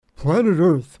Planet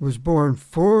Earth was born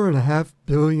 4.5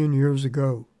 billion years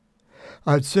ago.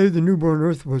 I'd say the newborn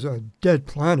Earth was a dead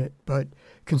planet, but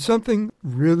can something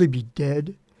really be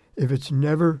dead if it's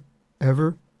never,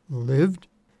 ever lived?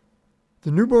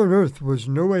 The newborn Earth was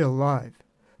no way alive,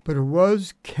 but it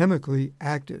was chemically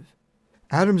active.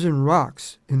 Atoms in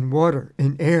rocks, in water,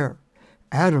 in air.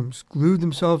 Atoms glued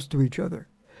themselves to each other,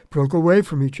 broke away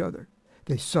from each other.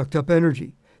 They sucked up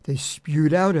energy. They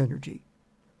spewed out energy.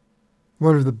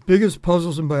 One of the biggest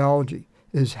puzzles in biology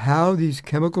is how these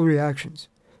chemical reactions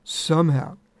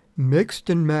somehow mixed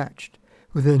and matched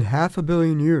within 500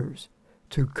 million years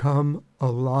to come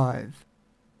alive.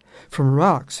 From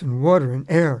rocks and water and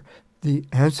air, the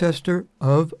ancestor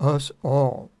of us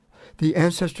all, the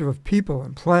ancestor of people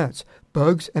and plants,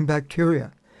 bugs and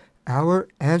bacteria, our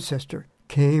ancestor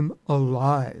came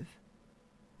alive.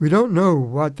 We don't know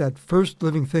what that first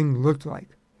living thing looked like,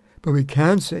 but we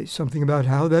can say something about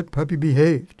how that puppy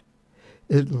behaved.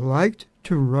 It liked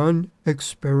to run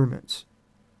experiments.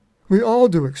 We all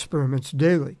do experiments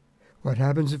daily. What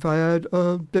happens if I add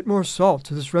a bit more salt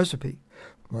to this recipe?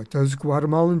 What does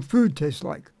Guatemalan food taste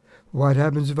like? What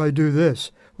happens if I do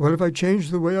this? What if I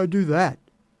change the way I do that?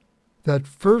 That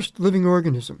first living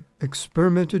organism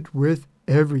experimented with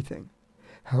everything.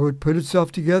 How it put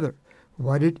itself together,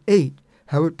 what it ate,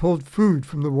 how it pulled food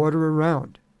from the water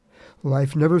around.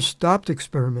 Life never stopped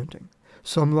experimenting.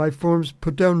 Some life forms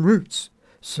put down roots.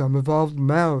 Some evolved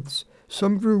mouths.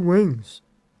 Some grew wings.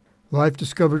 Life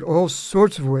discovered all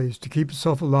sorts of ways to keep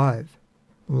itself alive.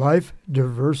 Life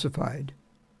diversified.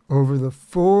 Over the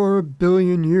 4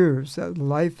 billion years that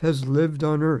life has lived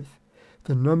on Earth,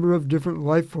 the number of different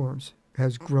life forms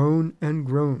has grown and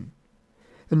grown.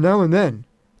 And now and then,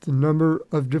 the number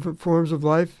of different forms of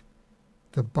life,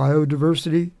 the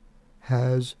biodiversity,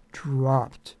 has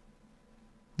dropped.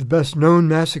 The best-known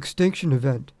mass extinction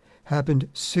event happened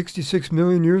 66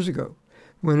 million years ago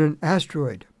when an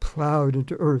asteroid plowed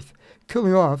into Earth,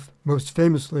 killing off, most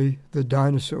famously, the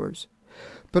dinosaurs.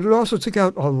 But it also took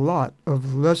out a lot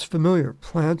of less familiar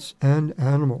plants and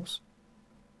animals.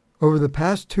 Over the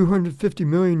past 250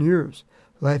 million years,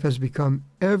 life has become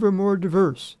ever more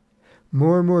diverse,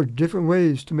 more and more different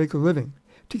ways to make a living,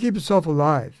 to keep itself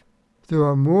alive. There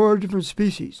are more different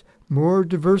species, more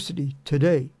diversity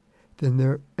today than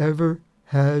there ever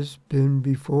has been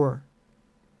before.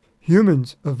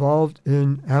 Humans evolved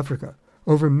in Africa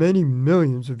over many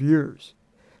millions of years,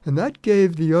 and that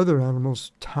gave the other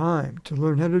animals time to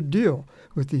learn how to deal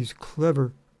with these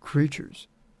clever creatures.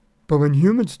 But when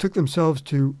humans took themselves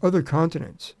to other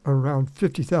continents around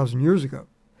 50,000 years ago,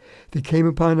 they came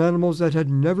upon animals that had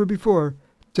never before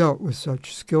dealt with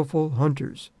such skillful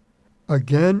hunters.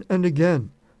 Again and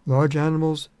again, large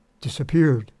animals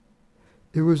disappeared.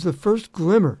 It was the first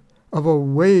glimmer of a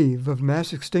wave of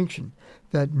mass extinction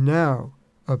that now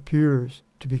appears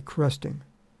to be cresting.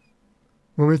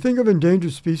 When we think of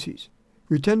endangered species,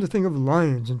 we tend to think of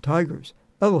lions and tigers,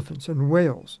 elephants and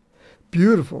whales,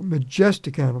 beautiful,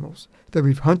 majestic animals that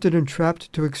we've hunted and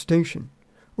trapped to extinction,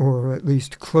 or at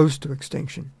least close to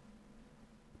extinction.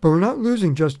 But we're not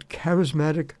losing just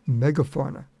charismatic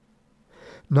megafauna.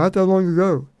 Not that long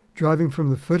ago, driving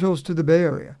from the foothills to the Bay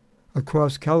Area,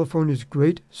 across California's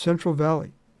Great Central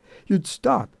Valley, you'd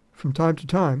stop from time to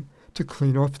time to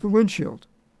clean off the windshield.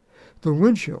 The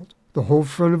windshield, the whole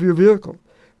front of your vehicle,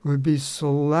 would be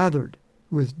slathered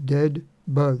with dead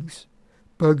bugs,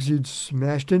 bugs you'd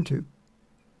smashed into.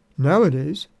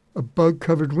 Nowadays, a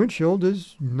bug-covered windshield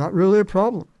is not really a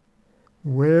problem.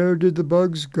 Where did the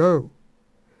bugs go?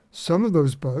 Some of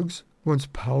those bugs once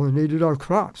pollinated our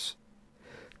crops.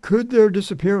 Could their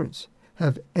disappearance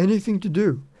have anything to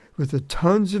do with the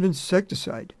tons of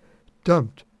insecticide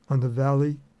dumped on the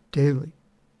valley daily?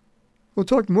 We'll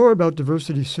talk more about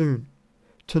diversity soon.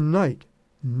 Tonight,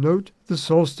 note the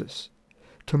solstice.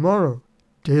 Tomorrow,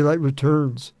 daylight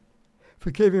returns.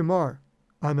 For KVMR,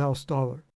 I'm Al Stoller.